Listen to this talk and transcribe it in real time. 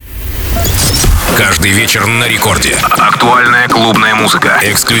Каждый вечер на рекорде. Актуальная клубная музыка.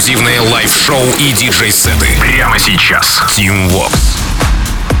 Эксклюзивные лайв-шоу и диджей-сеты. Прямо сейчас. Teamvox.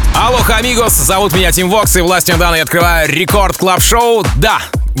 Алоха, амигос, зовут меня Teamvox, и властью данной открываю рекорд клаб шоу. Да,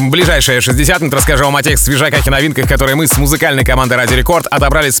 в ближайшие 60 минут расскажу вам о тех свежаках и новинках, которые мы с музыкальной командой Радио Рекорд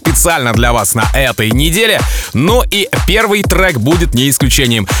отобрали специально для вас на этой неделе. Ну и первый трек будет не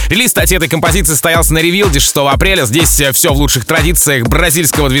исключением. Релиз, кстати, этой композиции состоялся на ревилде 6 апреля. Здесь все в лучших традициях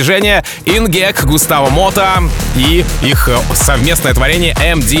бразильского движения. Ingek, Gustavo, Mota и их совместное творение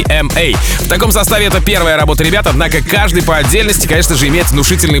MDMA. В таком составе это первая работа ребят, однако каждый по отдельности, конечно же, имеет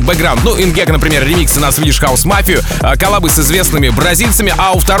внушительный бэкграунд. Ну, Ingek, например, ремиксы на Swedish House Mafia, коллабы с известными бразильцами,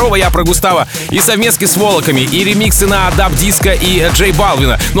 а у второго я про Густаво и совместки с Волаками, и ремиксы на Даб Диско и Джей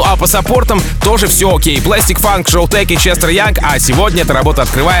Балвина. Ну а по саппортам тоже все окей. Plastic Funk, Showtek и Chester Young, а сегодня эта работа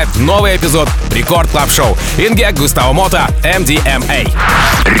открывает новый эпизод Рекорд Клаб Шоу. Ingek, Gustavo, Mota, MDMA.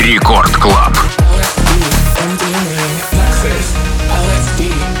 Рекорд Клаб.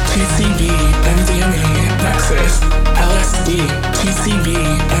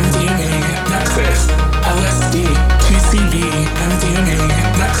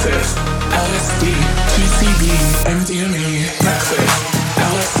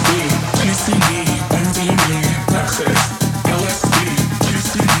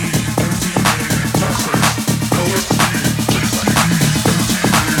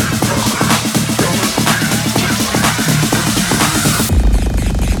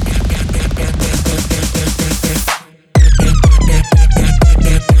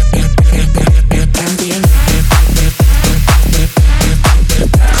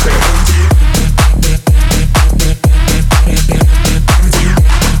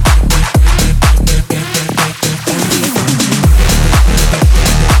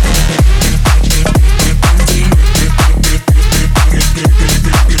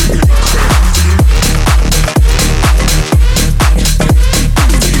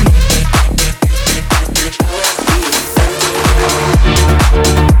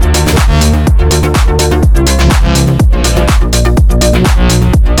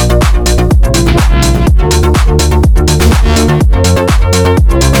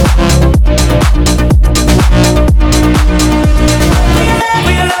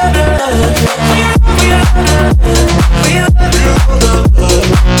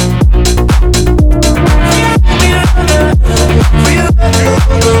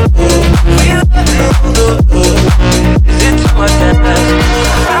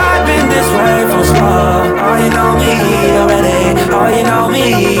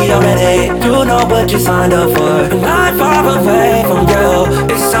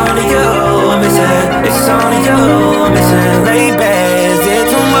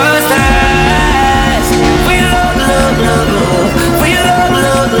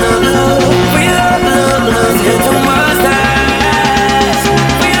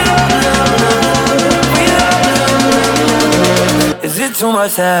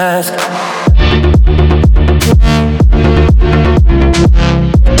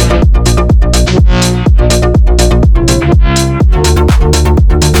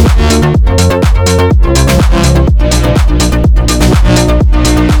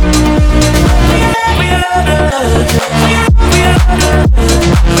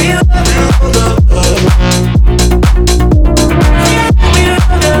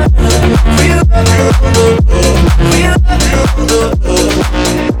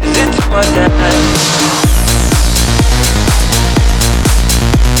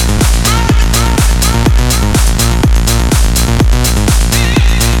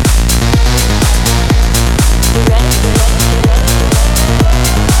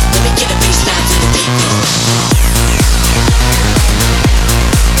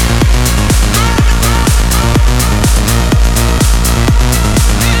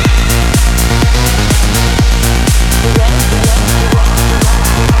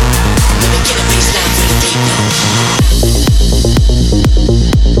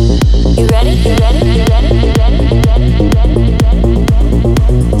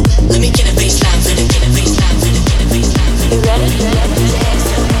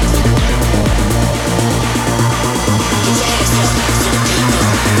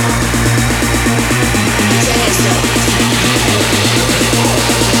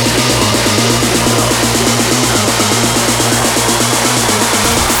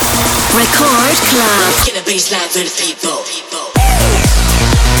 Record Club. Get a baseline for the people.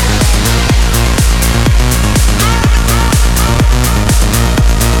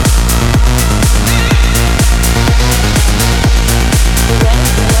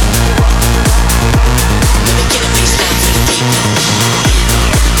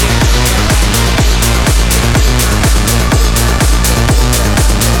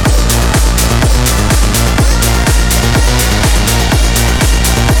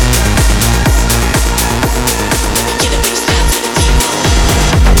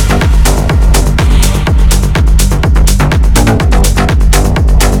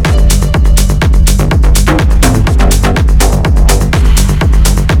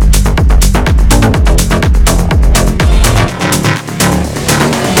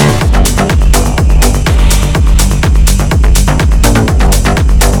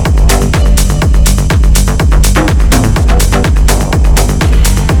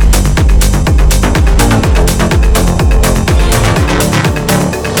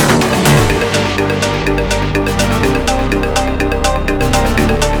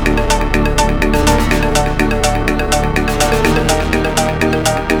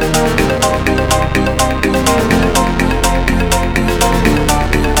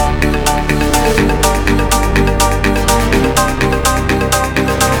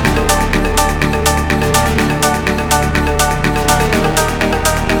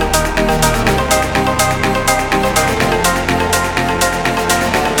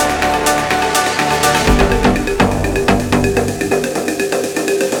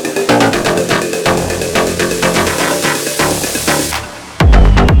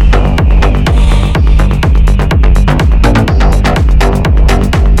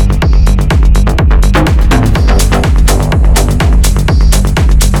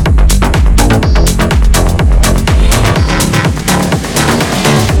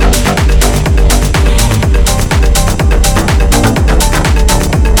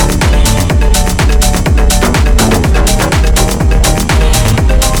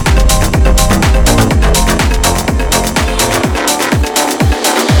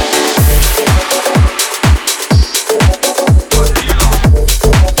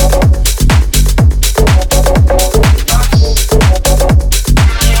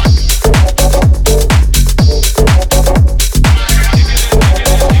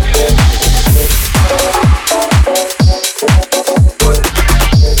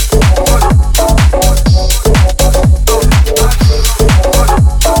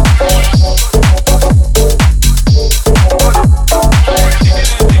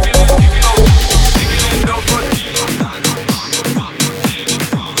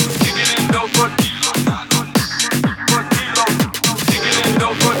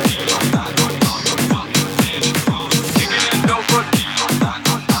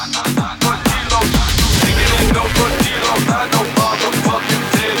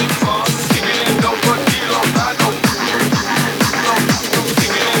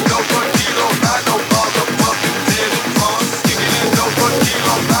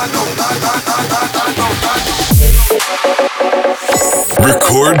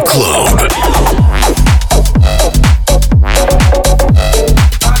 Record Club.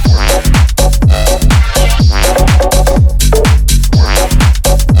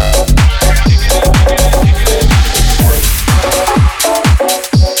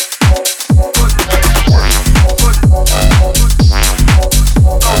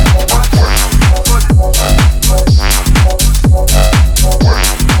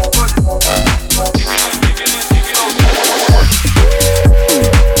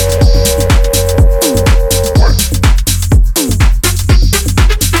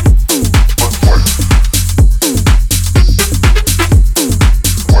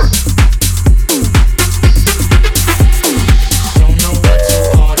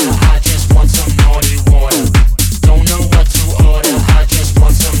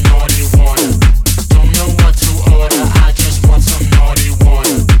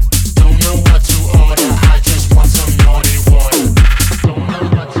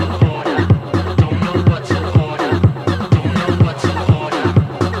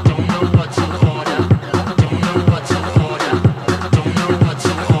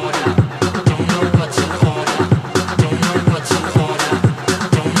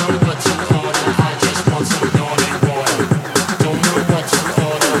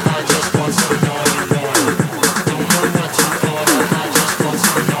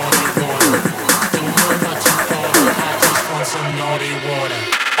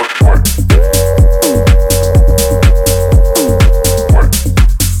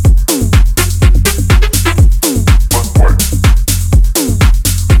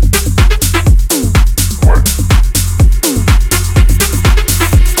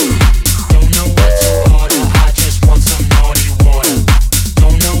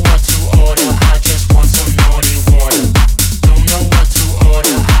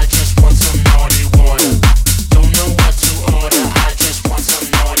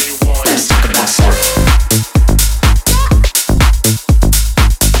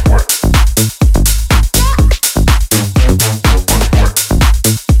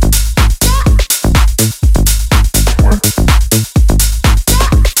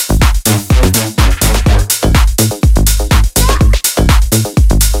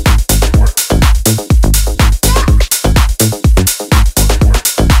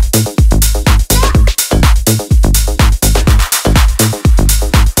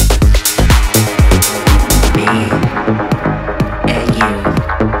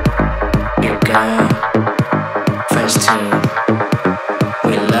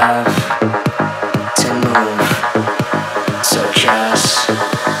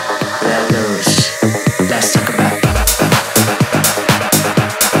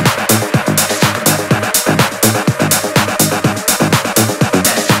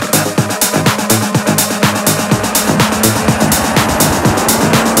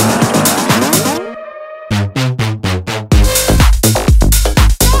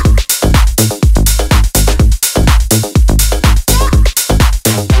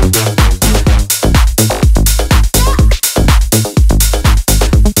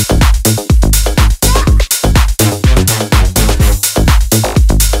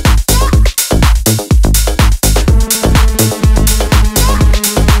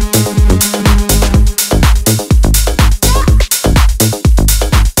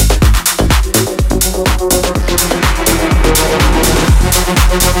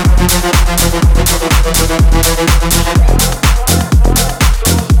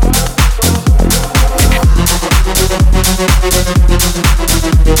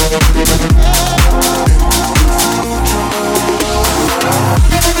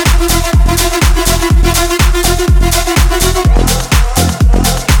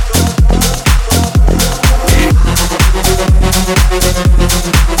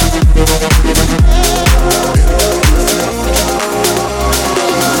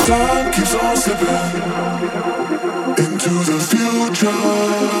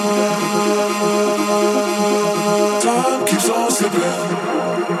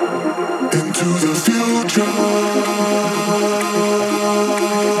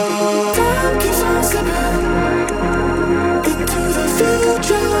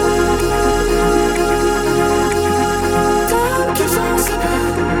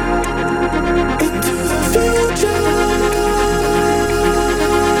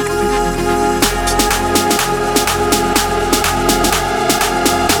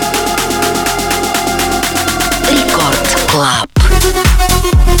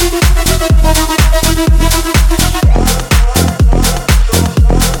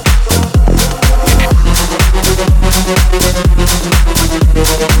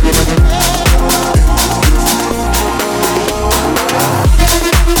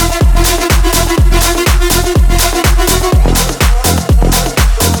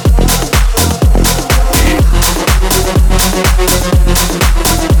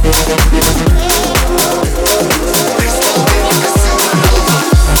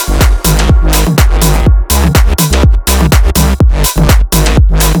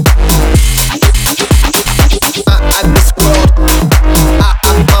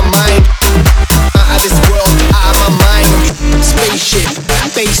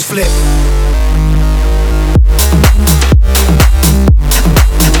 space flip.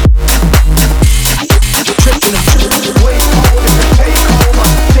 Tripping the way forward in the takeover.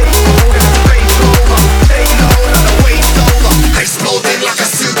 Take hold in the face over. Stay low and the wave's over. Exploding like a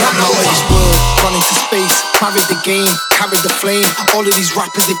supernova. This world running to space. Carried the game, carried the flame. All of these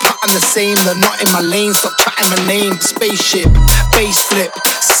rappers, they pattern the same. They're not in my lane, stop chatting my name. Spaceship, bass flip.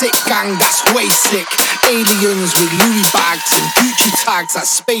 Sick gang, that's way sick. Aliens with Louis bags and Gucci tags. That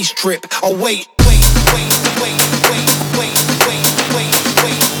space trip. Oh wait, wait, wait, wait, wait, wait, wait, wait, wait,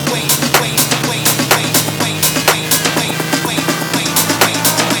 wait, wait, wait, wait, wait, wait, wait, wait, wait,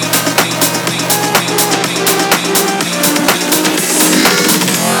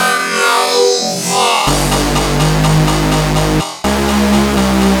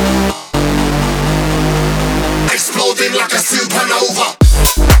 exploding like a supernova.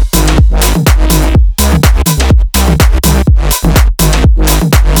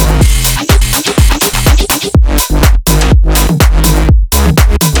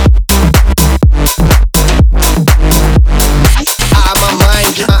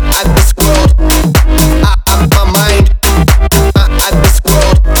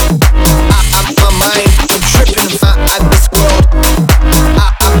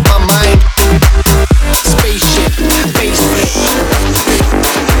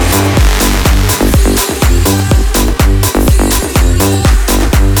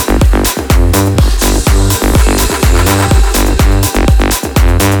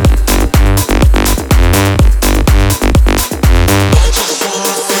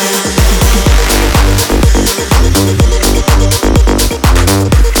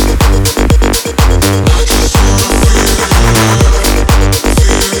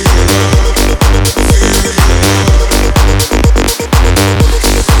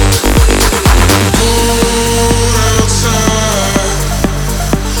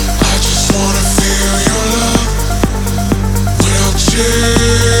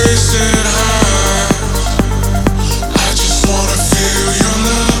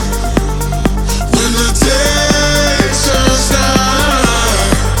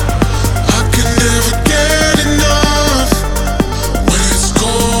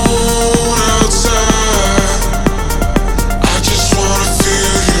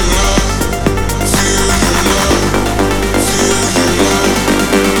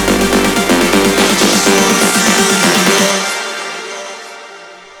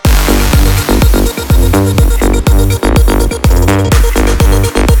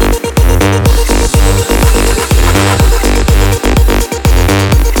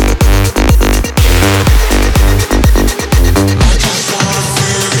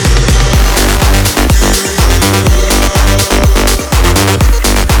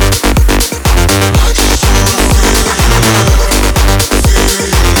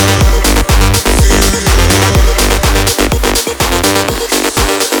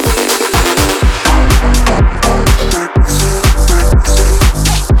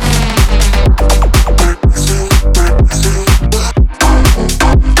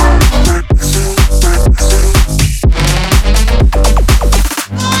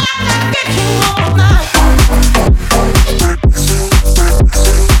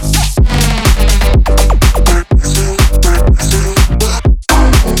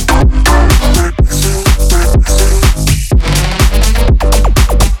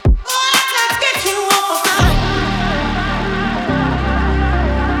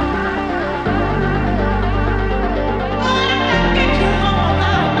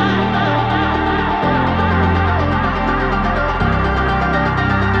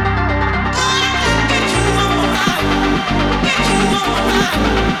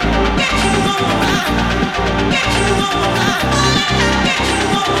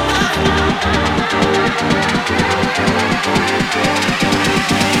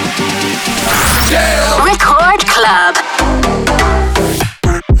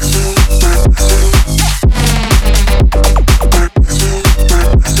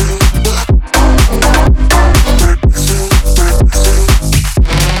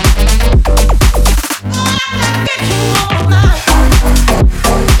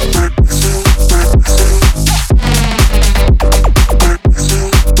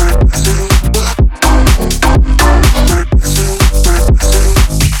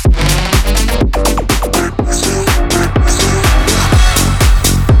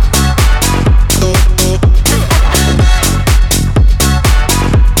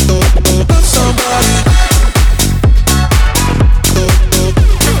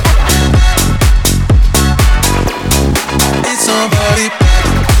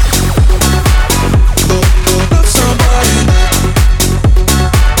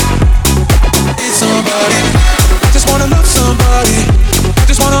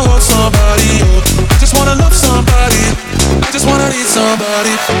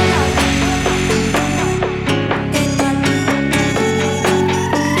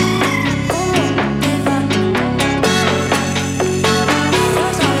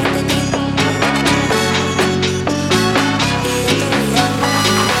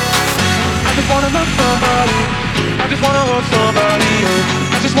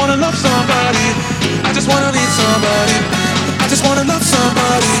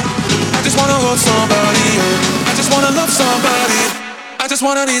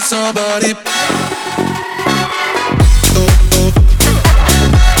 Wanna need somebody. Love somebody.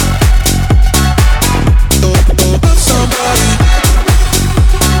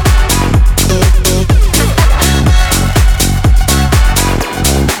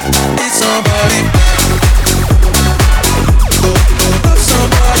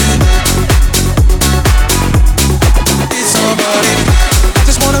 Need somebody. Love somebody. Need somebody. I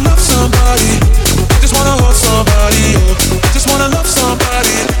just wanna love somebody. I just wanna hold somebody. I just wanna love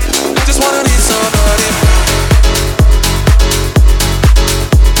somebody. I just wanna need somebody.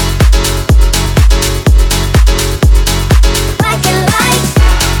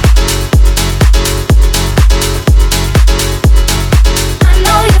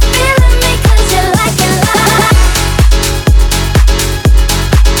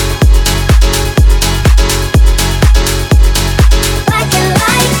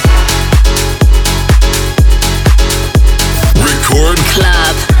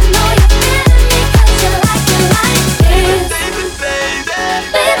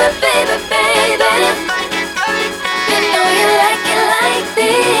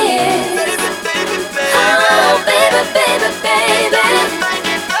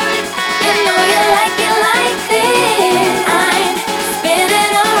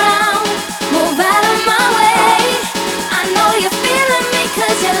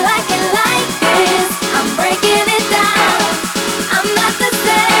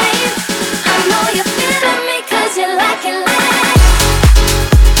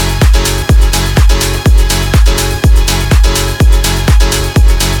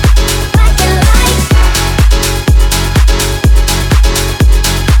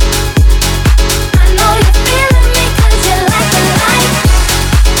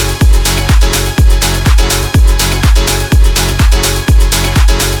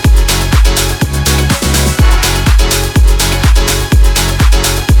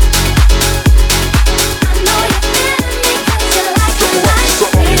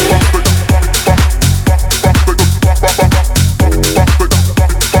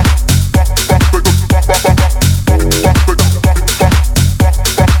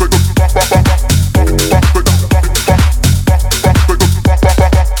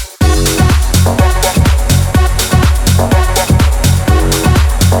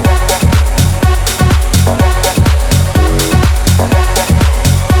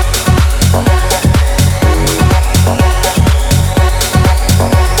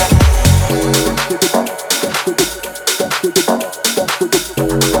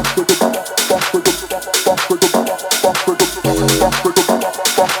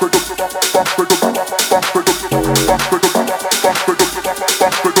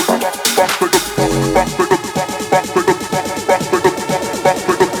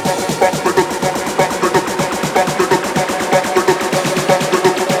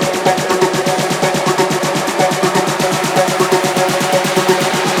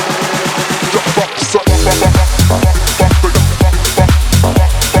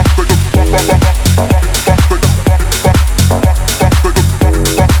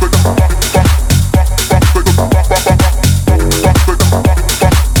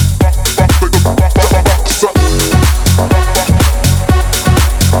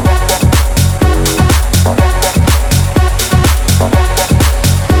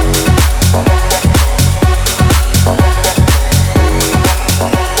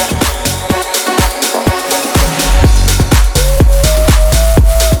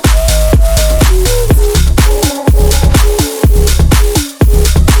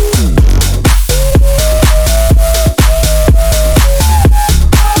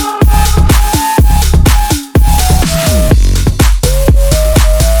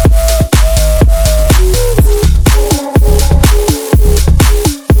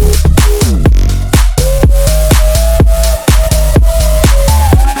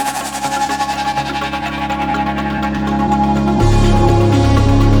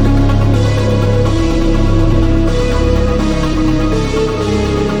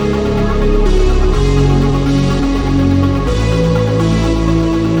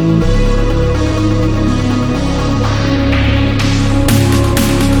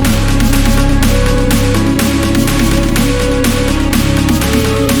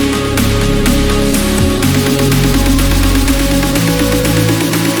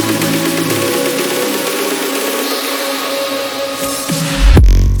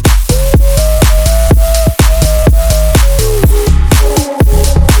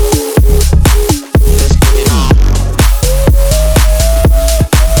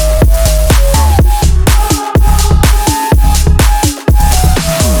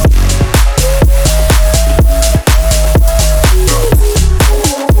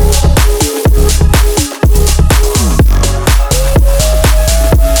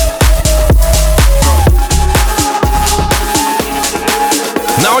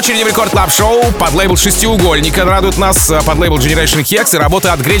 очереди в Рекорд Клаб Шоу под лейбл «Шестиугольника» радует нас под лейбл Generation Hex и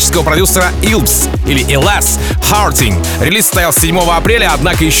работа от греческого продюсера Ilps или Ilas Hearting. Релиз состоялся 7 апреля,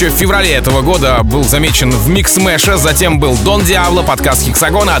 однако еще в феврале этого года был замечен в Микс Мэше, затем был Дон Диабло, подкаст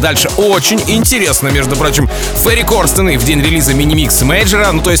Хексагона, а дальше очень интересно, между прочим, Ферри Корстен в день релиза мини-микс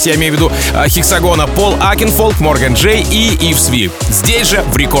Мейджора, ну то есть я имею в виду Хексагона, Пол Акинфолд, Морган Джей и Ивс Ви. Здесь же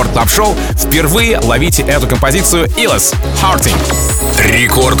в Рекорд Клаб Шоу впервые ловите эту композицию Ilas Hearting.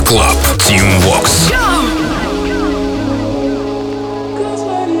 Рекорд Клаб, Team Vox.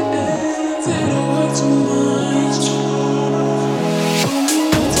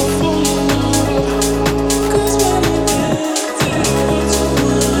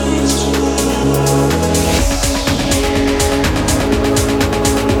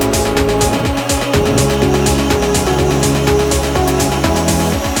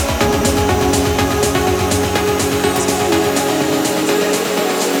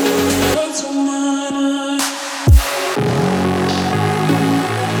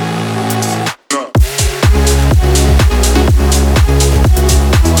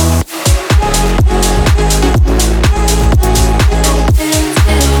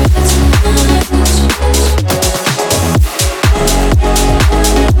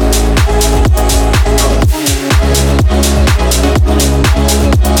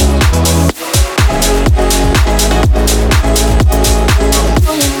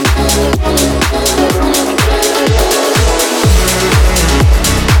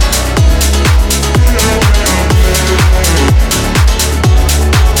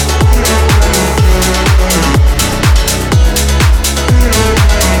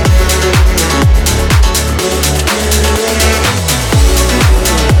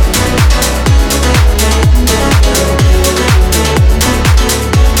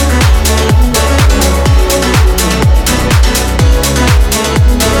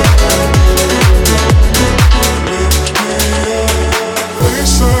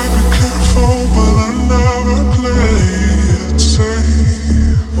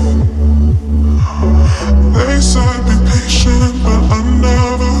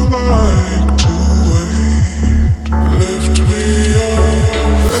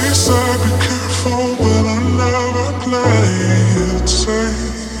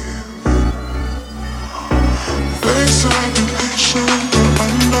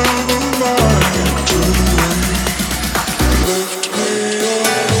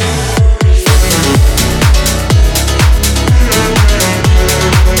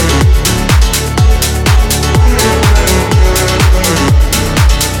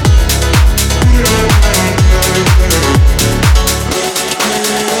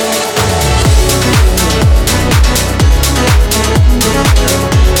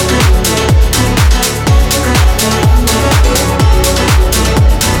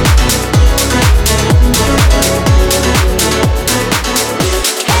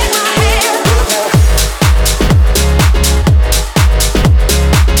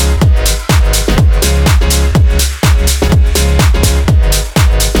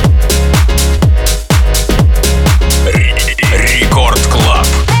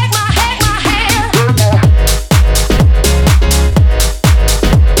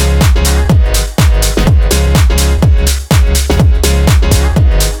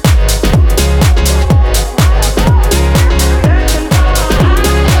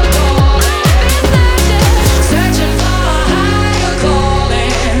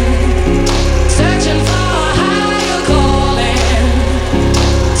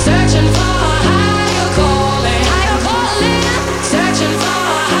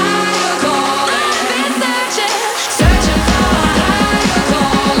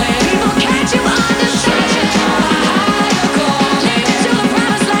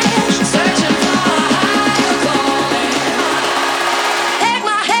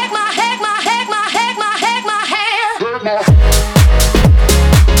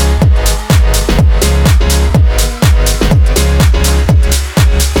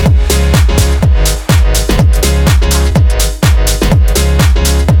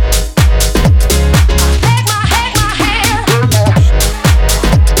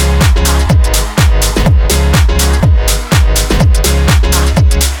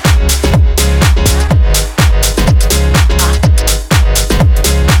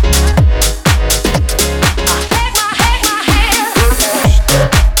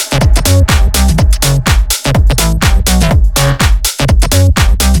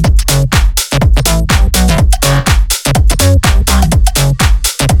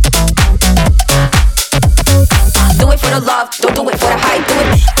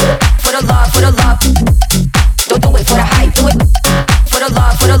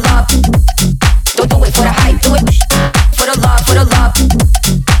 for the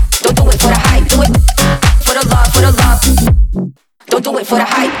for the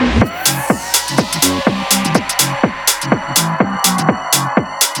hype.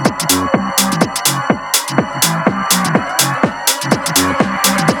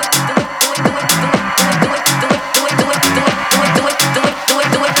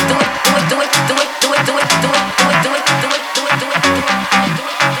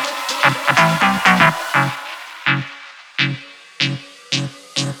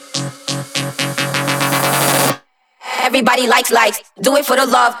 Everybody likes, do it for the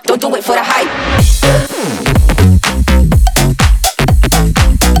love, don't do it for the hype.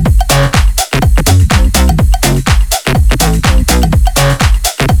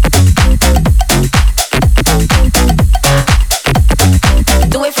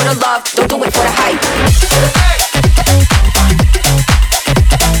 Do it for the love, don't do it for the hype.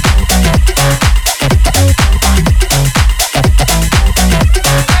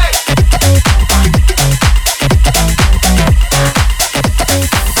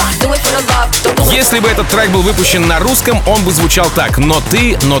 Если бы этот трек был выпущен на русском, он бы звучал так: но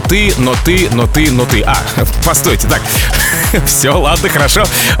ты. Постойте, так. Все, ладно, хорошо.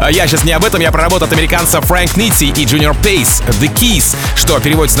 Я сейчас не об этом, я про работу от американца Фрэнк Нитти и Junior Pace, The Keys, что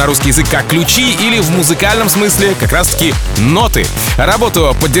переводится на русский язык как ключи или в музыкальном смысле как раз-таки ноты.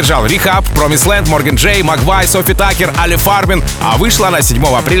 Работу поддержал Rehab, Promised Land, Morgan J, Магвай, Софи Такер, Али Фарбин, а вышла она 7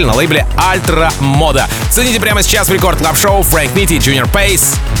 апреля на лейбле Ultra Moda. Цените прямо сейчас в Рекорд Клаб Шоу Фрэнк Нитти, Junior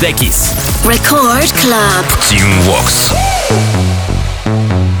Pace, The Keys. Record Club. Team Vox.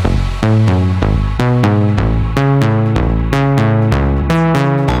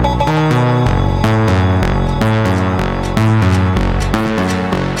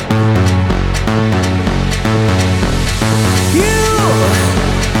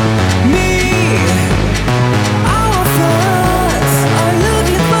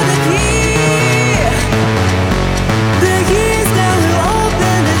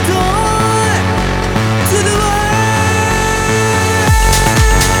 To the world.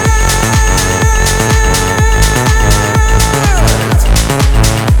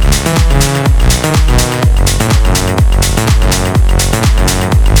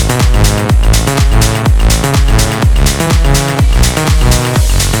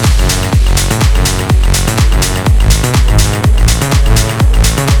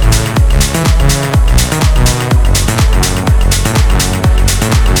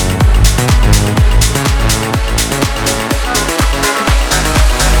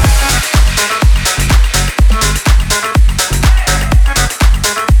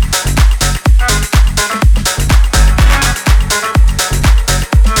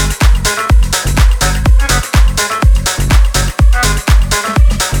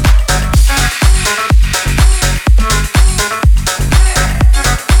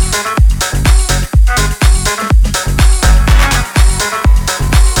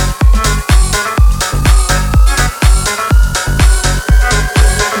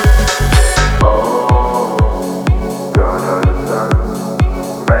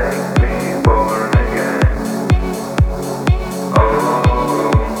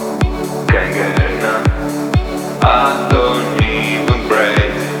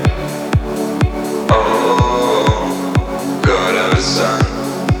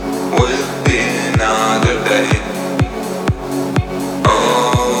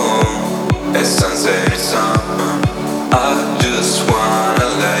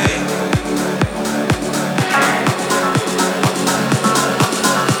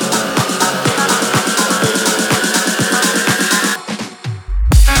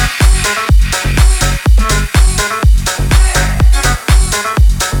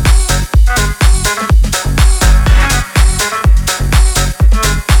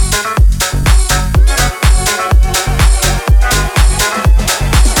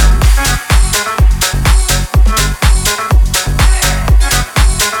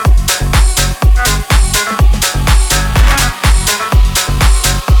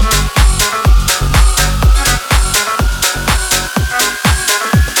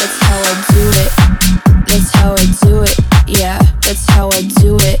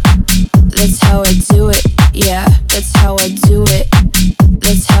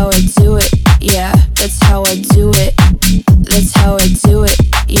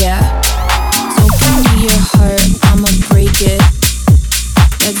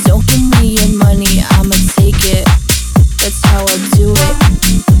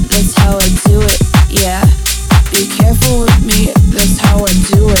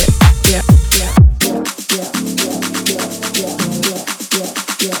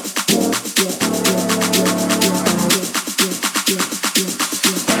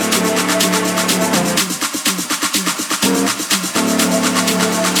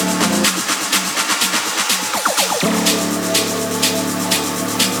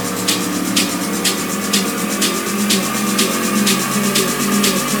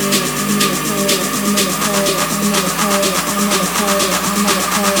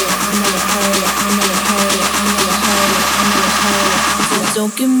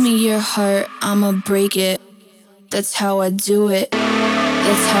 give me your heart, I'ma break it. That's how I do it.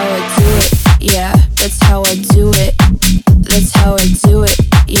 That's how I do it. Yeah, that's how I do it. That's how I do it.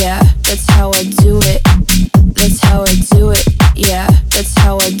 Yeah, that's how I do it. That's how I do it. Yeah, that's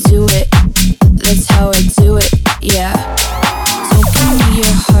how I do it. That's how I do it. Yeah. Don't give me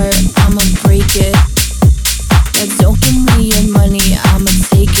your heart, I'ma break it. Yeah, don't give me your money, I'ma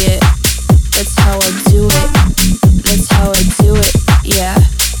take it. That's how I do it. That's how I do it. Yeah.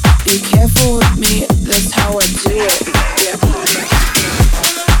 Be careful with me, that's how I do it. Yeah.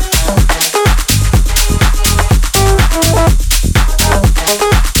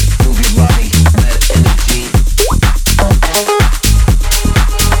 Move your body, let energy.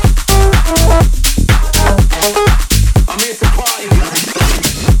 I'm here to party.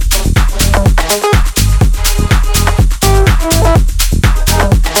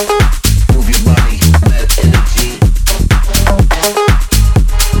 Move your body, let energy.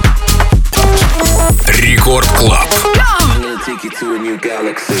 Рекорд Клаб. I'm gonna take you to a new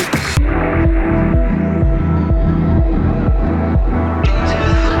galaxy.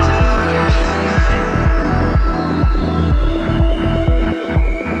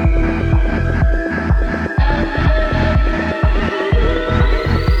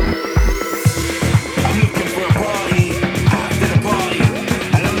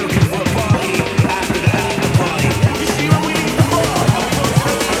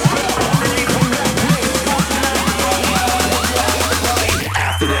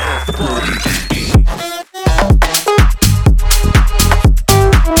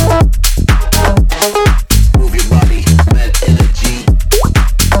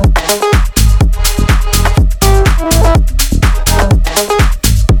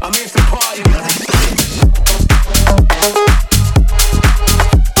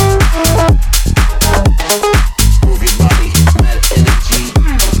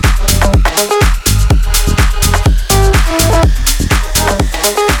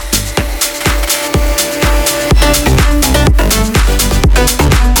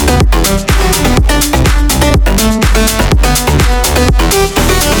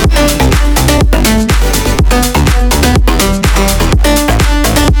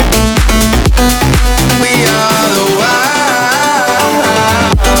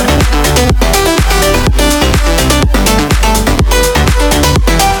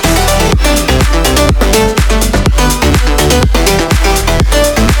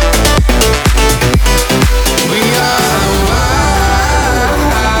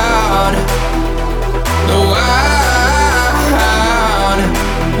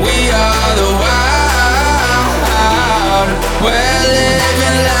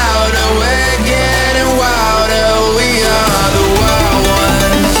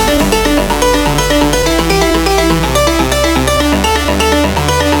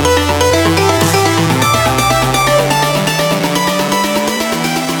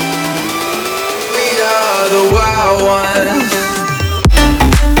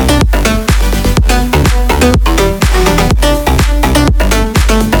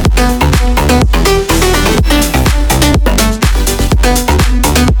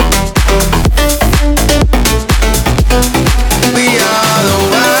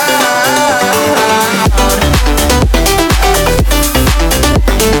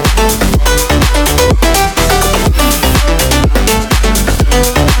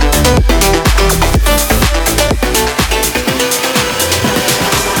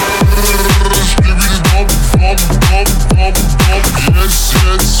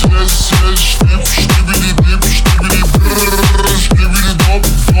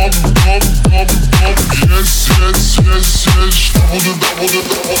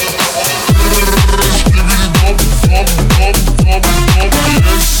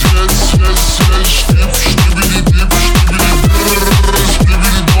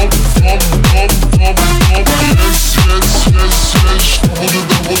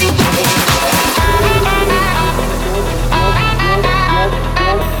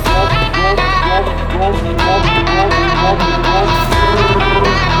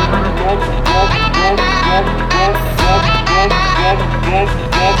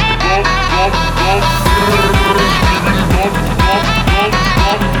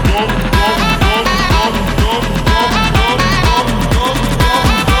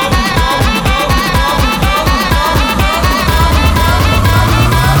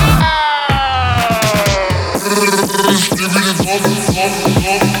 Yes,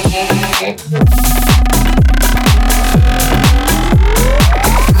 yes, yes, yes.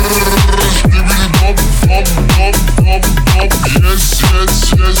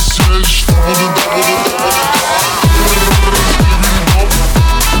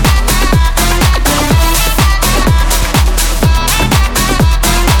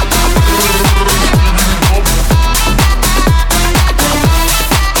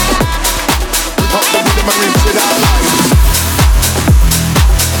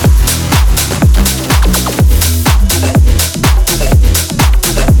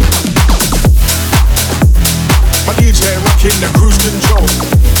 control.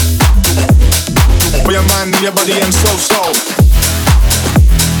 For your mind, your body and soul.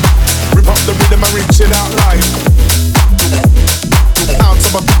 Rip up the rhythm and reach it out live. Out to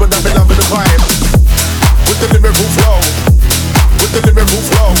my people that be loving the vibe. With the lyrical flow. With the lyrical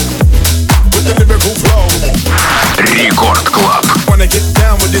flow. With the lyrical flow. Рекорд Клаб. Wanna get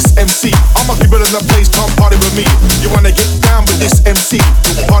down with this MC? All my people in the place come party with me. You wanna get down with this MC?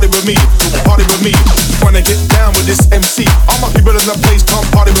 Party with me, party with me. Wanna get down with this MC? All my people in the place come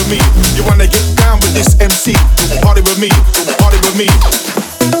party with me. You wanna get down with this MC? Party with me, party with me.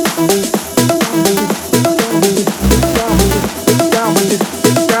 Down with this,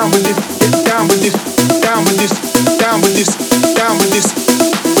 down with this, down with this, down with this, down with this, down with this,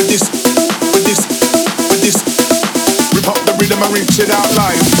 with this, with this, with this. Rip up the rhythm and reach it out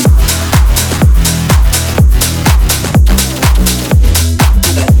live.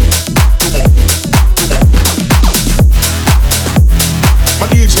 My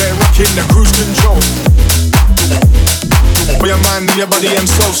DJ rocking the cruise control. For your mind, your body and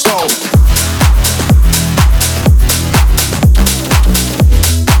soul.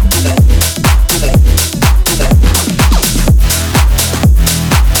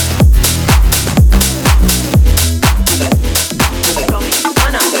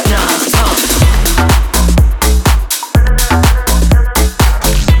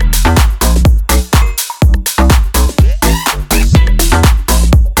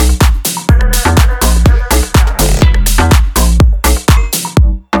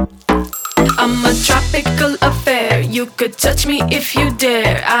 You could touch me if you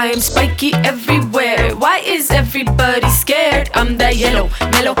dare. I am spiky everywhere. Why is everybody scared? I'm that yellow,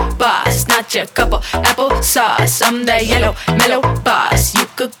 mellow boss, not your cup of applesauce. I'm that yellow, mellow boss. You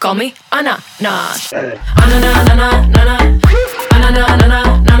could call me ananas. Ananas, ananas, ananas, ananas, ananas,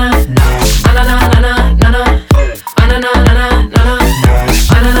 ananas, ananas, ananas, ananas, ananas.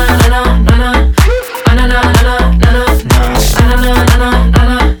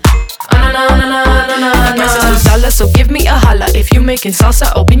 So give me a holla if you making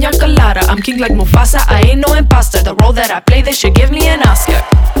salsa or piña colada. I'm king like Mufasa, I ain't no imposter. The role that I play, they should give me an Oscar.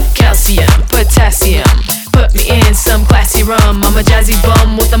 Calcium, potassium, put me in some classy rum. I'm a jazzy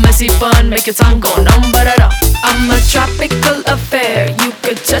bum with a messy bun, make your tongue go numb, ba-da-dum. I'm a tropical affair, you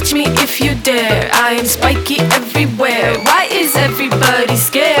could touch me if you dare. I am spiky everywhere, why is everybody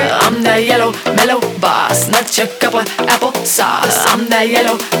scared? I'm that yellow, mellow boss, not your cup of applesauce. I'm that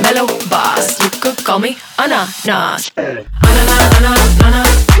yellow, mellow boss, you could call me ananas. Ananas, ananas,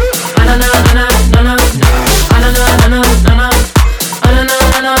 ananas, ananas, ananas, ananas, ananas, ananas.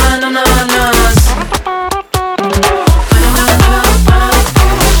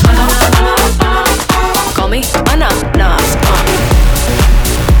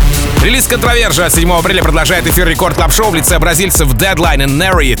 Релиз Контровержа от 7 апреля продолжает эфир Рекорд Клаб Шоу в лице бразильцев Deadline и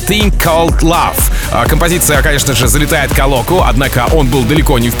Neri Thing Called Love. Композиция, конечно же, залетает к Алоку, однако он был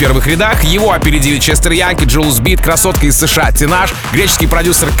далеко не в первых рядах. Его опередили Честер Янг и Джулс Бит, красотка из США Тинаш, греческий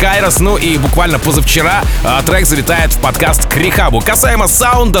продюсер Кайрос, ну и буквально позавчера трек залетает в подкаст к Рехабу. Касаемо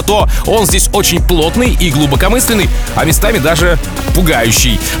саунда, то он здесь очень плотный и глубокомысленный, а местами даже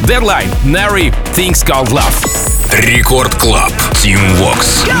пугающий. Deadline, Neri Things Called Love. Рекорд Клаб, Team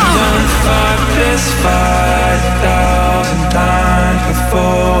Vox.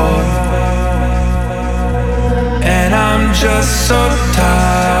 And I'm just so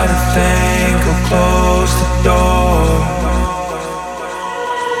tired to think I'll close the door.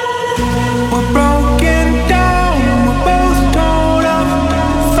 We're broken down, we're both torn up,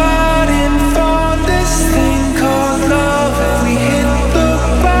 fighting for this thing called love. We hit the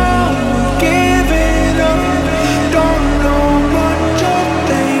ground, giving up, don't know what you're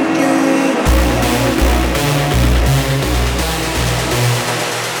thinking.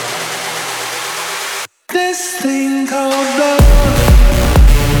 This thing called love.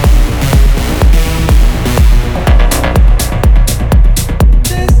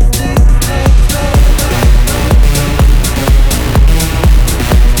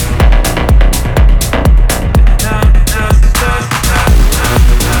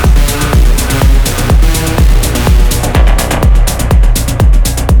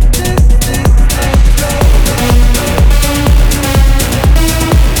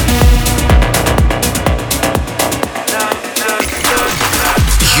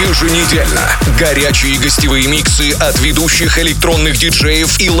 Еженедельно горячие гостевые миксы от ведущих электронных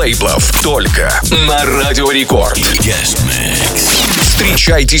диджеев и лейблов только на Радио Рекорд.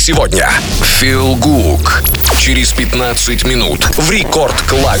 Встречайте сегодня Feel Good через 15 минут в Рекорд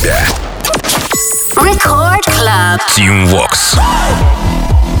Клабе. Record Club. Team Vox.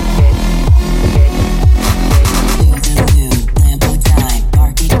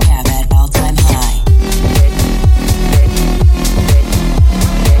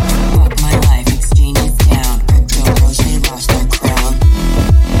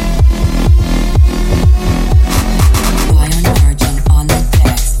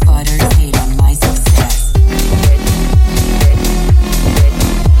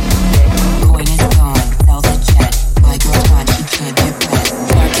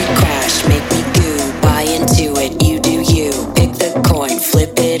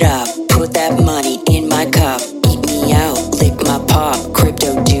 it up, put that money in my cup. Eat me out, lick my pop.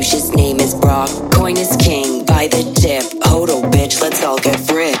 Crypto douche, his name is Brock. Coin is king, by the tip. Hodl bitch, let's all get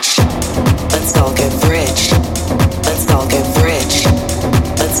rich. Let's all get rich. Let's all get rich.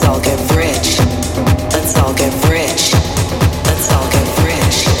 Let's all get rich. Let's all get rich. Let's all get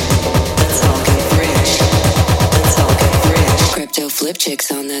rich. Let's all get rich. Let's all get rich. Crypto flip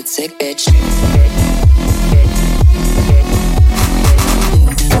chicks on that sick bitch.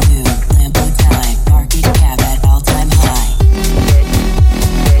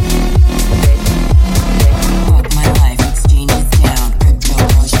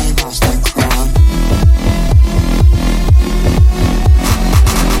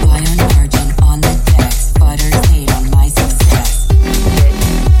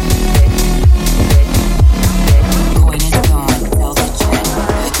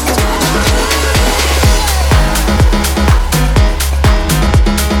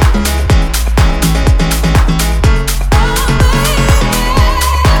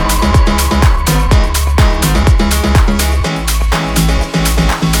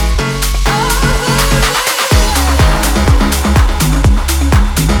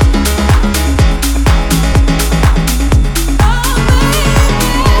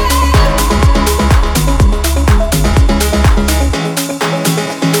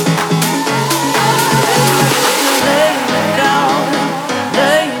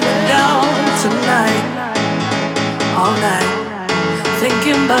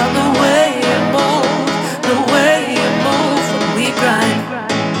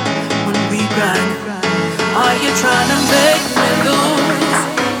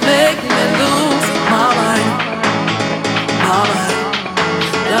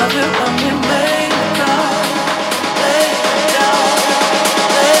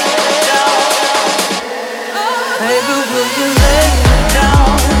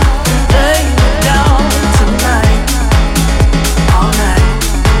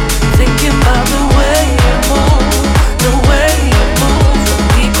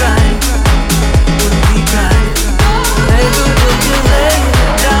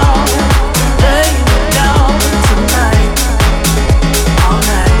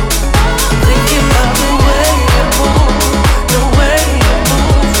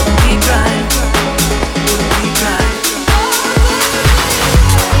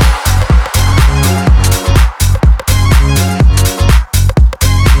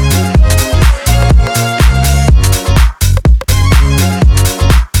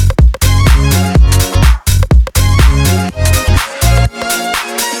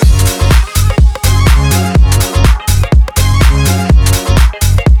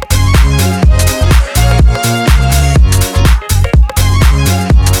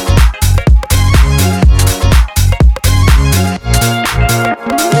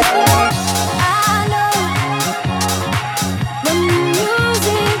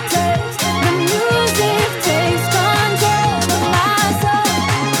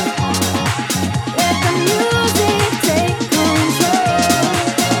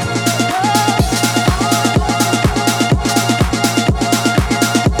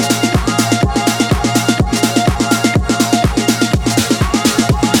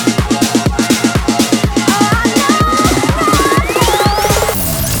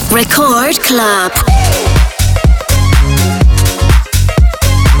 Record Club.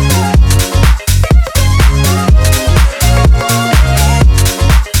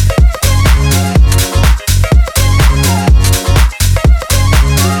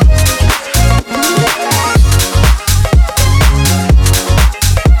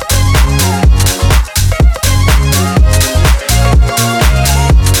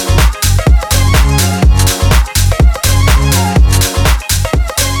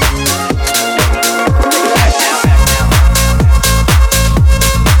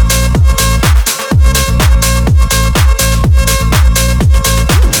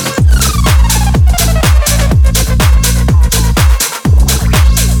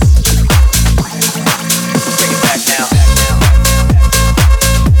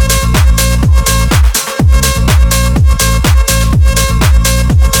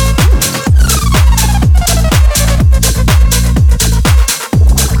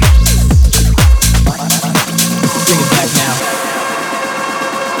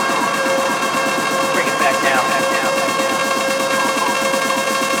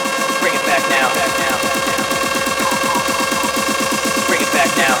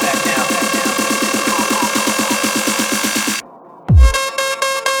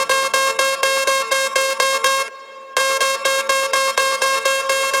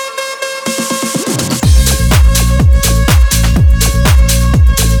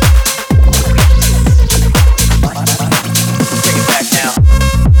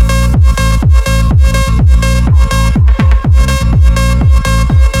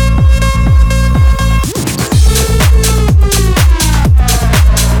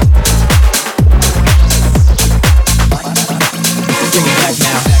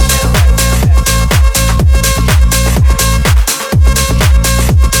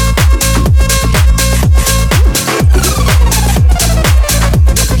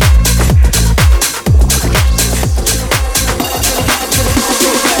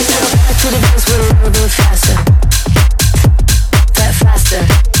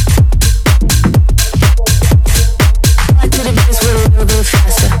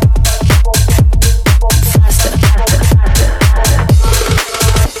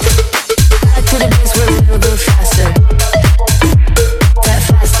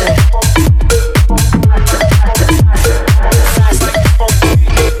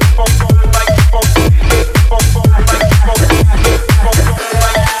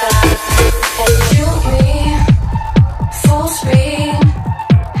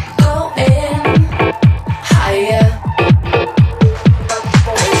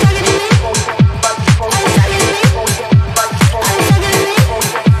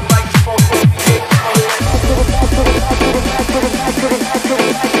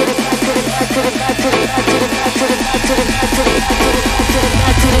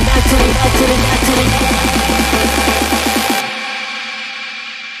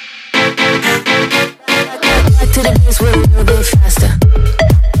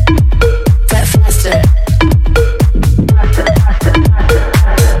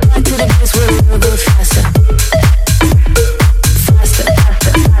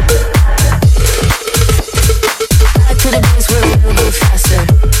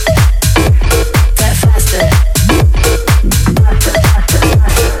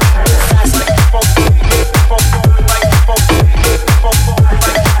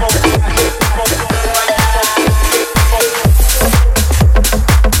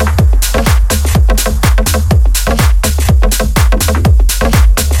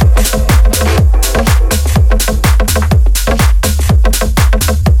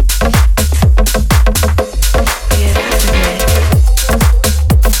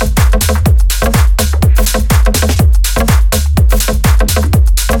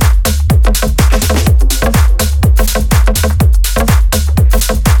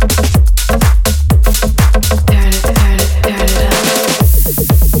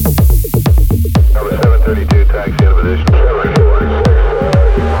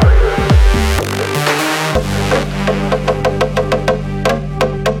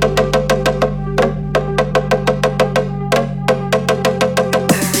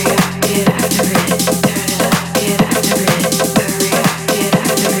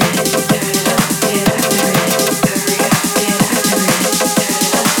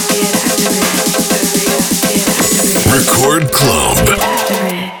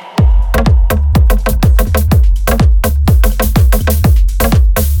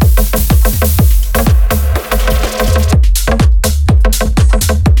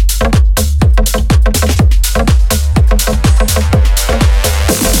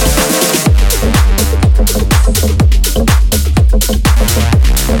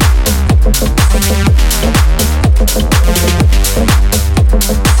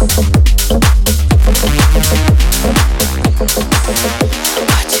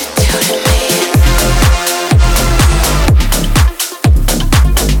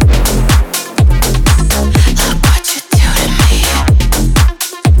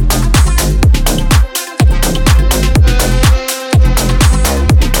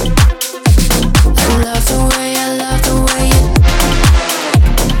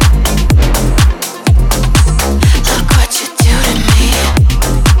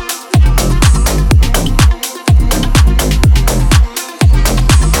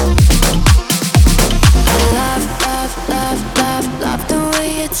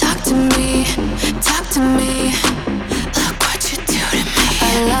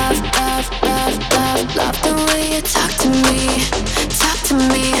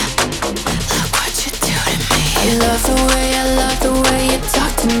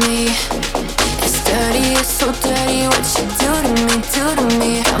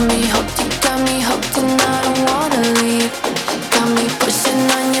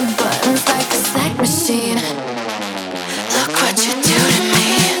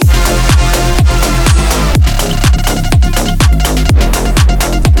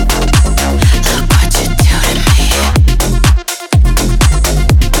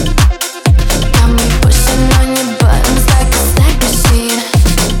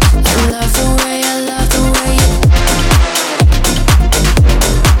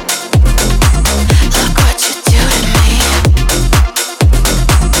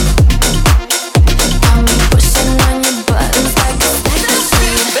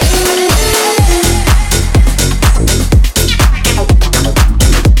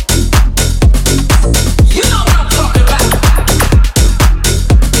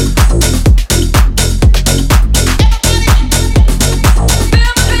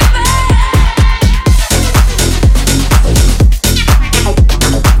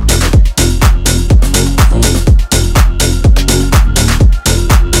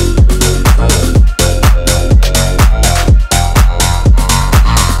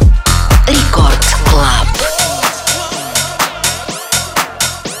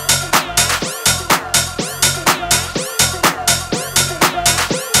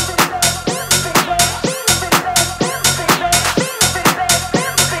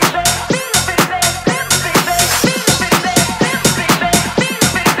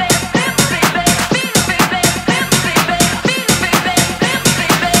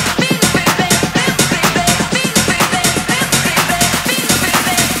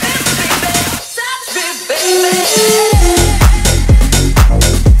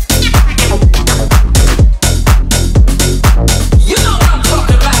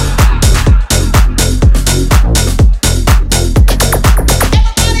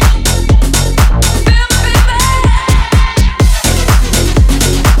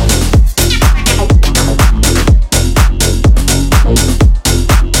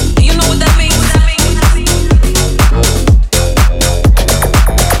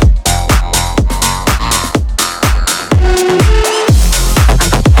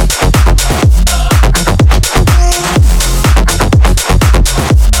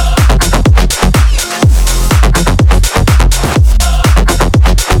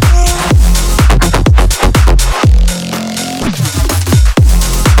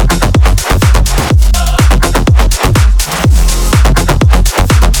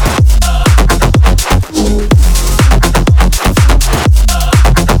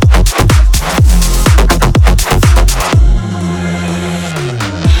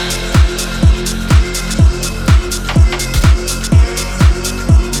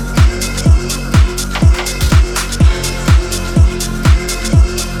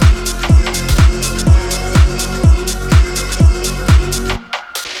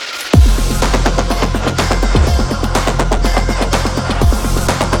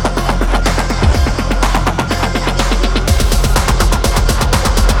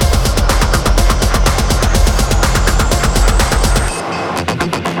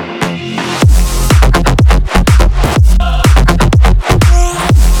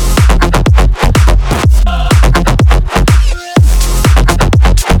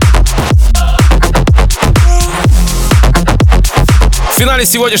 финале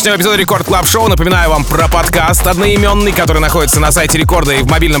сегодняшнего эпизода Рекорд Клаб Шоу напоминаю вам про подкаст одноименный, который находится на сайте Рекорда и в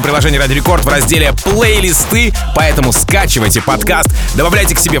мобильном приложении Радио Рекорд в разделе «Плейлисты». Поэтому скачивайте подкаст,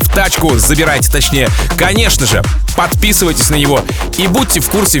 добавляйте к себе в тачку, забирайте, точнее, конечно же, подписывайтесь на него и будьте в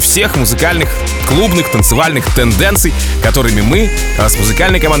курсе всех музыкальных, клубных, танцевальных тенденций, которыми мы с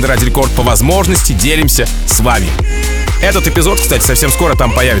музыкальной командой Радио Рекорд по возможности делимся с вами. Этот эпизод, кстати, совсем скоро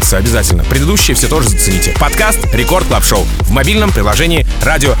там появится обязательно. Предыдущие все тоже зацените. Подкаст «Рекорд Клаб Шоу» в мобильном приложении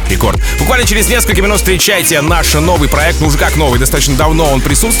Радио Рекорд. Буквально через несколько минут встречайте наш новый проект. Ну уже как новый, достаточно давно он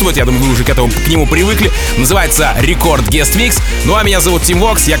присутствует. Я думаю, вы уже к нему привыкли. Называется «Рекорд Guest Mix». Ну а меня зовут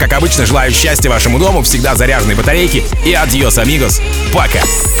Тимвокс. Я, как обычно, желаю счастья вашему дому, всегда заряженной батарейки. И адьос, амигос. Пока.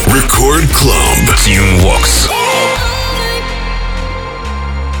 Рекорд Клаб. Тимвокс.